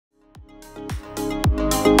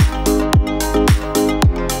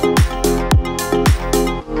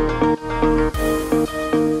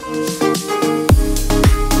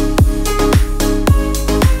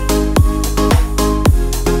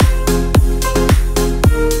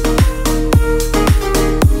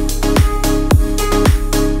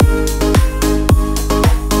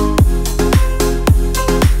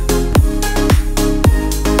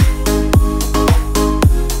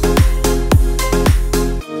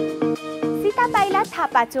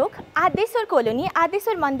थापा चोक आद्देश्वर colony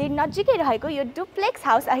आद्देश्वर मन्दिर नजिकै रहेको यो डुप्लेक्स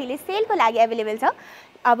हाउस अहिले सेलको लागि अवेलेबल छ।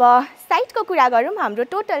 अब साइटको कुरा गरौँ, हाम्रो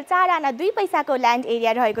टोटल 4 आना 2 पैसाको ल्यान्ड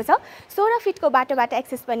एरिया रहेको छ। 16 फिटको बाटोबाट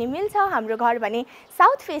एक्सेस पनि मिल्छ। हाम्रो घर भने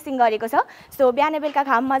साउथ फेसिङ गरेको छ, सो बिहान बेलुका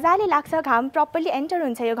घाम मजाले लाग्छ, घाम प्रपरली एन्टर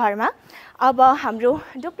हुन्छ यो घरमा। अब हाम्रो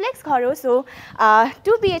डुप्लेक्स घर हो, सो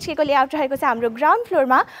 2 BHK को लेआउट रहेको छ हाम्रो ग्राउन्ड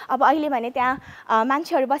फ्लोरमा। अब अहिले भने त्यहाँ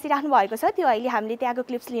मान्छेहरू बसिराख्नु भएको छ, त्यो अहिले हामीले त्यहाँको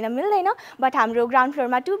क्लिप्स लिन मिल्दैन, बट हाम्रो ग्राउन्ड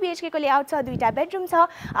फ्लोरमा 2 BHK को लेआउट छ, 2टा बेडरुम छ,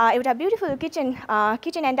 एउटा beautiful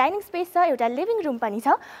kitchen and dining space छ, एउटा लिभिङ रुम पनि छ।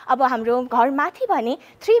 अब हाम्रो घर माथि भने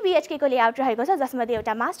 3 BHK को लेआउट रहेको छ, जसमध्ये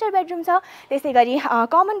एउटा मास्टर बेडरुम छ, त्यसै गरी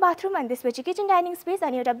कमन बाथरुम अनि त्यसपछि किचन डाइनिङ स्पेस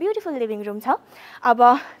अनि एउटा ब्युटिफुल लिभिङ रुम छ। अब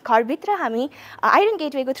घरभित्र हामी आइरन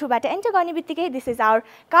गेटवेको थ्रुबाट एन्टर गर्ने बित्तिकै this is our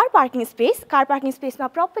car parking space. Car parking स्पेसमा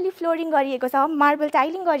properly flowering गरिएको छ, मार्बल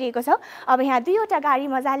टाइलिङ गरिएको छ। अब यहाँ 2वटा गाडी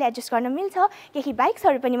मजाले एडजस्ट गर्न मिल्छ, केही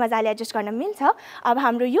बाइक्सहरू पनि मजाले एडजस्ट गर्न मिल्छ। अब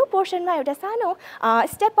हाम्रो यो पोर्सनमा एउटा सानो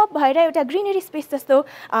स्टेप अप भएर एउटा ग्रिनरी स्पेस जस्तो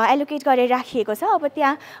एलोकेट गरेर राखिएको छ। अब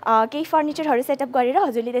त्यहाँ केही फर्निचरहरू सेटअप गरेर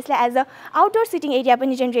हजुरले त्यसलाई as a outdoor sitting area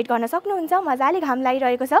पनि जेनेरेट गर्न सक्नुहुन्छ। मजाले घाम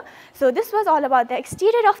लागिरहेको छ। So this was all about the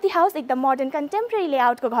एक्सटिरियर of the house. एकदम मोडर्न कन्टेम्पोरेरी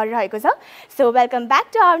लेआउटको घर रहेको छ। So welcome back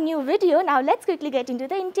to our new video. Now let's quickly get into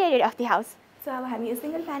the interior of the house. So अब हामी यो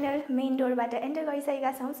सिंगल प्यानल मेन डोरबाट एन्टर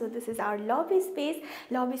गरिसकेका छौँ। So this is our लबी space.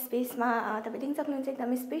 लबी स्पेसमा तपाईँ देख्न सक्नुहुन्छ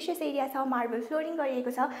एकदमै स्पेसियस एरिया छ, मार्बल फ्लोरिङ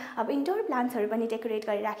गरिएको छ। अब इन्डोर प्लान्ट्सहरू पनि डेकोरेट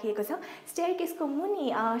गरेर राखिएको छ। स्टेयरकेसको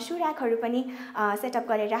मुनि सु र्याकहरू पनि सेटअप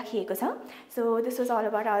गरेर राखिएको छ। So this was all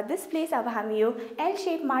about our this place. अब हामी यो एल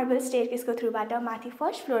शेप मार्बल स्टेयरकेसको थ्रुबाट माथि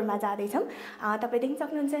फर्स्ट फ्लोरमा जाँदैछौँ। तपाईँ देख्न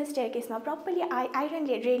सक्नुहुन्छ स्टेयरकेसमा प्रपरली आइरन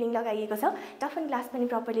रेलिङ लगाइएको छ, टफन ग्लास पनि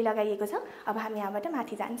प्रपरली लगाइएको छ। अब हामी यहाँबाट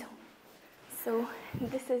माथि जान्छौँ। So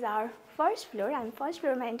this is our first floor. हामी फर्स्ट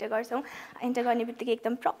फ्लोरमा एन्टर गर्छौँ। एन्टर गर्ने बित्तिकै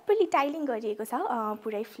एकदम प्रपरली टाइलिङ गरिएको छ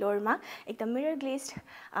पुरै फ्लोरमा, एकदम मिरर ग्लेस्ड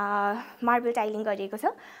मार्बल टाइलिङ गरिएको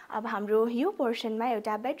छ। अब हाम्रो यो पोर्सनमा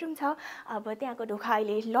एउटा बेडरुम छ। अब त्यहाँको ढोका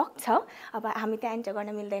अहिले लक छ, अब हामी त्यहाँ एन्टर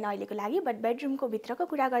गर्न मिल्दैन अहिलेको लागि, बट बेडरुमको भित्रको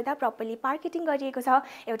कुरा गर्दा प्रपरली पार्केटिङ गरिएको छ,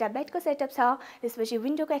 एउटा बेडको सेटअप छ, त्यसपछि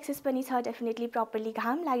विन्डोको एक्सेस पनि छ, डेफिनेटली प्रपरली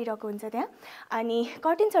घाम लागिरहेको हुन्छ त्यहाँ। अनि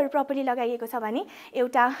कर्टेन्सहरू प्रपरली लगाइएको छ भने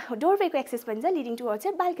एउटा डोरवेको एक्सेस पनि छ leading towards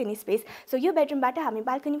a balcony space. So यो बेडरुमबाट हामी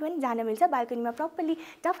बाल्कनी पनि जान मिल्छ। बाल्कनीमा प्रपरली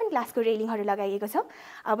टफन ग्लासको रेलिङहरू लगाइएको छ।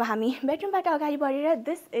 अब हामी बेडरुमबाट अगाडि बढेर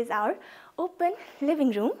this is our open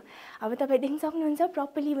living room. अब तपाईँ देख्न सक्नुहुन्छ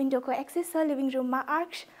प्रपरली विन्डोको एक्सेस छ। लिभिङ रुममा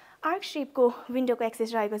आर्क शेपको विन्डोको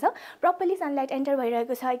एक्सेस रहेको छ। प्रपरली सनलाइट एन्टर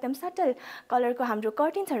भइरहेको छ। एकदम सटल कलरको हाम्रो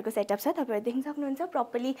कर्टेन्सहरूको सेटअप छ। तपाईँहरू देख्न सक्नुहुन्छ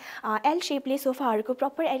प्रपरली एल शेपले सोफाहरूको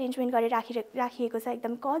प्रपर एरेन्जमेन्ट गरेर राखिएको छ।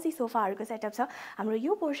 एकदम कजी सोफाहरूको सेटअप छ। हाम्रो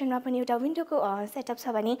यो पोर्सनमा पनि एउटा विन्डोको सेटअप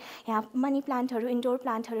छ भने यहाँ मनी प्लान्टहरू, इन्डोर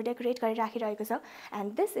प्लान्टहरू डेकोरेट गरेर राखिरहेको छ।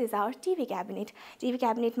 And this is our TV cabinet. TV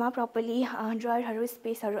क्याबिनेटमा properly ड्रयरहरू,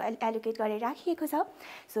 स्पेसहरू allocate गरेर राखिएको छ।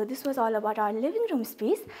 So this was all about our living room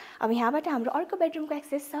space. अब यहाँबाट हाम्रो अर्को बेडरुमको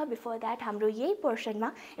एक्सेस छ। बिफोर द्याट हाम्रो यही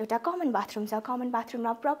पोर्सनमा एउटा कमन बाथरुम छ। कमन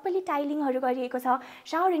बाथरुममा प्रपरली टाइलिङहरू गरिएको छ,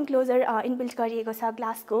 सावर इन्क्लोजर इनबिल्ट गरिएको छ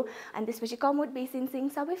ग्लासको, अनि त्यसपछि कमोड, बेसिन,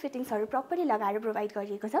 सिङ्क सबै फिटिङ्सहरू प्रपरली लगाएर प्रोभाइड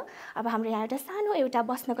गरिएको छ। अब हाम्रो यहाँ एउटा सानो एउटा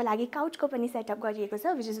बस्नको लागि काउचको पनि सेटअप गरिएको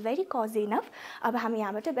छ, विच इज भेरी कजी इनफ। अब हामी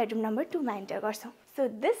यहाँबाट बेडरुम नम्बर 2 मा एन्टर गर्छौँ। So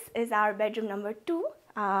this is our bedroom number 2।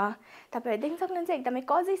 तपाईँहरू देख्न सक्नुहुन्छ एकदमै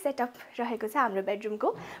कजी सेटअप रहेको छ हाम्रो बेडरुमको।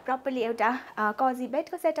 प्रपरली एउटा कजी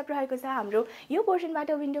बेडको सेटअप रहेको छ। हाम्रो यो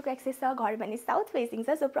पोर्सनबाट विन्डोको एक्सेस छ। घर भने साउथ फेसिङ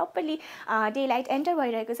छ, so properly day light enter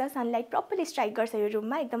भइरहेको छ। सनलाइट प्रपरली स्ट्राइक गर्छ यो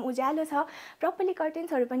रुममा, एकदम उज्यालो छ। प्रपरली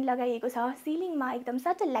कर्टेन्सहरू पनि लगाइएको छ। सिलिङमा एकदम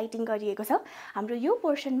सटल लाइटिङ गरिएको छ। हाम्रो यो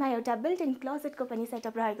पोर्सनमा एउटा बिल्ट इन क्लोजेटको पनि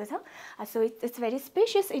सेटअप रहेको छ। So it's very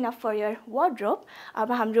spacious enough for your wardrobe.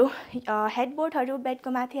 अब हाम्रो हेडबोर्डहरू,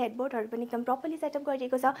 बेडको माथि हेडबोर्डहरू पनि एकदम प्रपरली सेटअप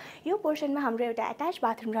गरिएको छ। यो पोर्सनमा हाम्रो एउटा एट्याच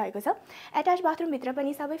बाथरुम रहेको छ। एट्याच बाथरुमभित्र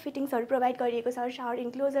पनि सबै फिटिङ्सहरू प्रोभाइड गरिएको छ। सावर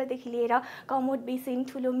इन्क्लोजरदेखि लिएर कमोड, बेसिन,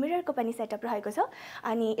 ठुलो मिररको पनि सेटअप रहेको छ।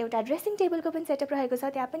 अनि एउटा ड्रेसिङ टेबलको पनि सेटअप रहेको छ,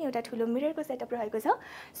 त्यहाँ पनि एउटा ठुलो मिररको सेटअप रहेको छ।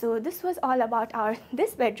 So this was all about our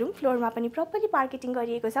this bedroom. फ्लोरमा पनि प्रपरली पार्केटिङ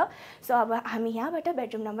गरिएको छ। सो अब हामी यहाँबाट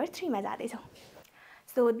बेडरुम नम्बर 3 मा जाँदैछौँ।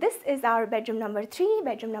 So this is our bedroom number 3।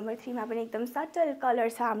 Bedroom number 3 मा पनि एकदम सटल कलर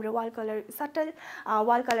छ। हाम्रो wall colour subtle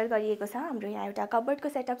wall colour गरिएको छ। हाम्रो यहाँ एउटा कबर्डको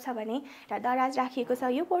सेटअप छ भने एउटा दराज राखिएको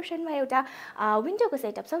छ। यो पोर्सनमा एउटा विन्डोको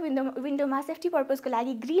सेटअप छ। विन्डोमा सेफ्टी पर्पजको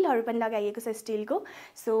लागि ग्रिलहरू पनि लगाइएको छ स्टिलको।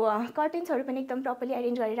 सो कर्टेन्सहरू पनि एकदम प्रपरली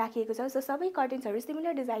एरेन्ज गरेर राखिएको छ। सो सबै कर्टेन्सहरू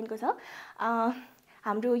सिमिलर डिजाइनको छ।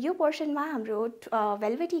 हाम्रो यो पोर्सनमा हाम्रो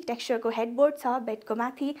वेलवेटी टेक्सचरको हेडबोर्ड छ बेडको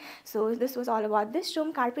माथि. So this was all about this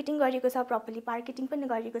room. Carpeting गरेको छ, प्रपरली पार्केटिङ पनि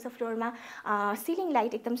गरेको छ फ्लोरमा. सिलिङ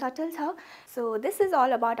लाइट एकदम सटल छ. So this is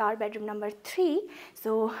all about our bedroom number 3.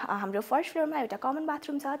 So हाम्रो फर्स्ट फ्लोरमा एउटा कमन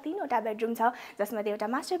बाथरुम छ, 3वटा बेडरुम छ जसमध्ये एउटा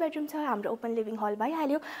मास्टर बेडरुम छ. हाम्रो ओपन लिभिङ हल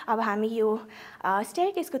भइहाल्यो. अब हामी यो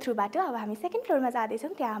स्टेयरकेसको थ्रुबाट अब हामी सेकेन्ड फ्लोरमा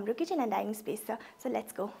जाँदैछौँ. त्यहाँ हाम्रो किचन एन्ड डाइनिङ स्पेस छ. So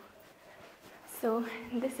let's go. So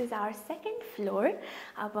this is our second floor.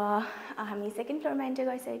 अब हामी सेकेन्ड फ्लोरमा एन्टर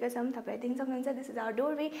गरिसकेका छौँ. तपाईँहरू देख्न सक्नुहुन्छ this is our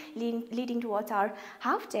doorway leading towards hour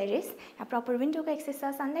half terrace. यहाँ प्रपर विन्डोको एक्सेस छ,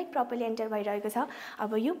 सनलाइट प्रपरली एन्टर भइरहेको छ.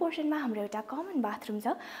 अब यो पोर्सनमा हाम्रो एउटा कमन बाथरुम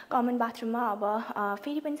छ. कमन बाथरुममा अब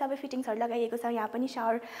फेरि पनि सबै फिटिङ्सहरू लगाइएको छ. यहाँ पनि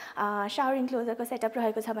सावर इन्क्लोजरको सेटअप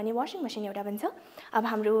रहेको छ भने वासिङ मसिन एउटा पनि छ. अब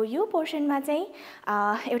हाम्रो यो पोर्सनमा चाहिँ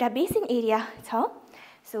एउटा बेसिन एरिया छ.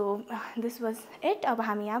 So this was it. अब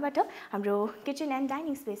हामी यहाँबाट हाम्रो किचन एन्ड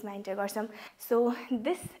डाइनिङ स्पेसमा एन्टर गर्छौँ. So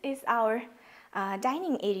this is our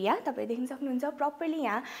dining area. तपाईँ देख्न सक्नुहुन्छ प्रपरली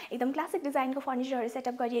यहाँ एकदम क्लासिक डिजाइनको फर्निचरहरू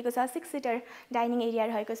सेटअप गरिएको छ. 6 सिटर डाइनिङ एरिया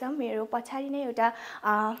रहेको छ. मेरो पछाडि नै एउटा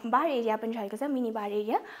बार एरिया पनि रहेको छ, मिनी बार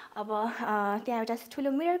एरिया. अब त्यहाँ एउटा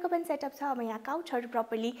ठुलो मिररको पनि सेटअप छ. अब यहाँ काउचहरू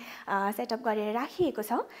प्रपरली सेटअप गरेर राखिएको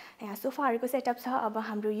छ. यहाँ सोफाहरूको सेटअप छ. अब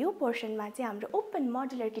हाम्रो यो पोर्सनमा चाहिँ हाम्रो ओपन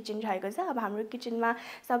मोडुलर किचन रहेको छ. अब हाम्रो किचनमा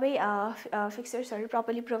सबै फिक्चर्सहरू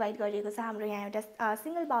प्रपरली प्रोभाइड गरिएको छ. हाम्रो यहाँ एउटा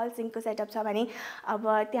सिङ्गल बाउल सिङ्कको सेटअप छ भने अब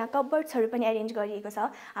त्यहाँ कबर्ड्सहरू पनि अरेन्ज गरिएको छ.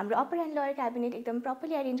 हाम्रो अप्पर एन्ड लोयर क्याबिनेट एकदम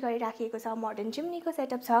प्रपरली अरेन्ज गरेर राखिएको छ. मोडर्न चिम्नीको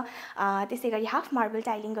सेटअप छ. त्यसै गरी हाफ मार्बल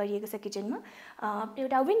टाइलिङ गरिएको छ किचनमा.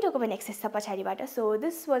 एउटा विन्डोको पनि एक्सेस छ पछाडिबाट. So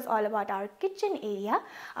this was all about our kitchen area.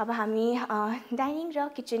 अब हामी डाइनिङ र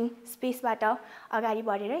किचन स्पेसबाट अगाडि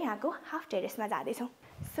बढेर यहाँको हाफ टेरेसमा जाँदैछौँ.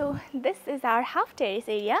 So this is hour half terrace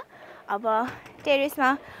area. अब टेरेसमा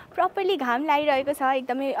प्रपरली घाम लागिरहेको छ.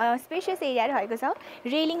 एकदमै स्पेसियस एरिया रहेको छ.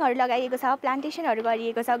 रेलिङहरू लगाइएको छ, प्लान्टेसनहरू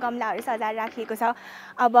गरिएको छ, गमलाहरू सजाएर राखिएको छ.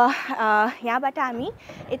 अब यहाँबाट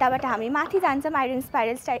यताबाट हामी माथि जान्छौँ आइरन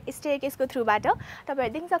स्पाइरल स्टेयरकेसको थ्रुबाट.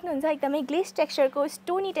 तपाईँहरू देख्न सक्नुहुन्छ एकदमै ग्लेस टेक्सचरको,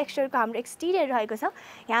 स्टोनी टेक्सचरको हाम्रो एक्सटिरियर रहेको छ.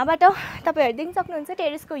 यहाँबाट तपाईँहरू देख्न सक्नुहुन्छ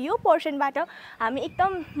टेरेसको यो पोर्सनबाट हामी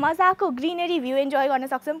एकदम मजाको ग्रिनरी भ्यू इन्जोय गर्न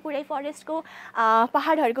सक्छौँ. पुरै फरेस्टको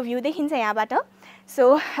पहाडहरूको भ्यू देखिन्छ यहाँबाट. सो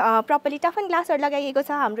प्रपरली टफन ग्लासहरू लगाइएको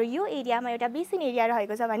छ. हाम्रो यो एरियामा एउटा बेसिन एरिया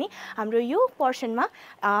रहेको छ भने हाम्रो यो पोर्सनमा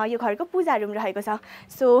यो घरको पूजा रुम रहेको छ.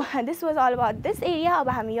 So this was all about this area. अब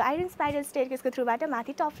हामी यो आइरन स्पाइरल स्टेयरकेसको थ्रुबाट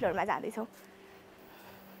माथि टप फ्लोरमा जाँदैछौँ.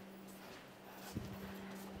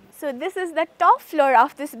 So this is the top floor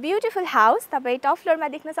of this beautiful house. तपाईँ टप फ्लोरमा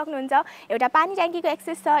देख्न सक्नुहुन्छ एउटा पानी ट्याङ्कीको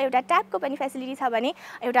एक्सेस छ, एउटा ट्यापको पनि फेसिलिटी छ भने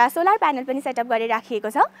एउटा सोलर प्यानल पनि सेटअप गरेर राखिएको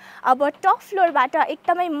छ. अब टप फ्लोरबाट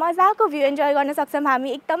एकदमै मजाको भ्यू इन्जोय गर्न सक्छौँ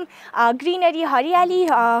हामी. एकदम ग्रिनरी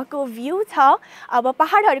हरियालीको भ्यू छ. अब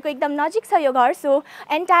पहाडहरूको एकदम नजिक छ यो घर. सो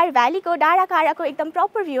एन्टायर भ्यालीको डाँडाकाँडाको एकदम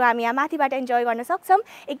प्रपर भ्यू हामी यहाँ माथिबाट इन्जोय गर्न सक्छौँ.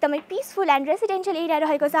 एकदमै पिसफुल एन्ड रेसिडेन्सियल एरिया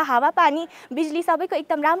रहेको छ. हावापानी बिजुली सबैको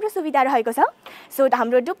एकदम राम्रो सुविधा रहेको छ. सो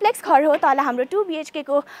हाम्रो डुप्लेक्स घर हो. तल हाम्रो 2 BHK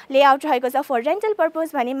को लेआउट रहेको छ फर रेन्टल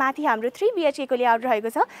पर्पज भने माथि हाम्रो 3 BHK को लेआउट रहेको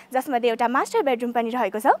छ जसमध्ये एउटा मास्टर बेडरुम पनि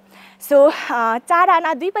रहेको छ. सो 4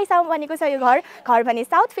 आना 2 पैसामा बनेको छ यो घर भने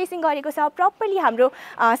साउथ फेसिङ गरेको छ. प्रपरली हाम्रो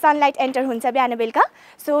सनलाइट एन्टर हुन्छ बिहान बेलुका.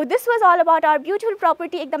 So this was all about our beautiful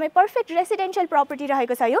property. एकदमै पर्फेक्ट रेसिडेन्सियल प्रपर्टी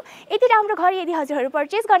रहेको छ यो. यति राम्रो घर यदि हजुरहरू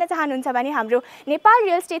पर्चेस गर्न चाहनुहुन्छ भने हाम्रो नेपाल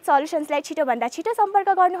रियल स्टेट सल्युसन्सलाई छिटोभन्दा छिटो सम्पर्क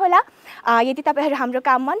गर्नुहोला. यदि तपाईँहरू हाम्रो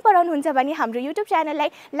काम मन पराउनुहुन्छ भने हाम्रो युट्युब च्यानललाई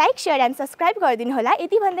लाइक, शेयर एन्ड सब्सक्राइब गरिदिनु होला.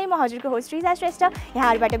 यति भन्दै म हजुरको होस्ट रिजा श्रेष्ठ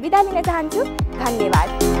यहाँहरूबाट बिदा लिन चाहन्छु. धन्यवाद.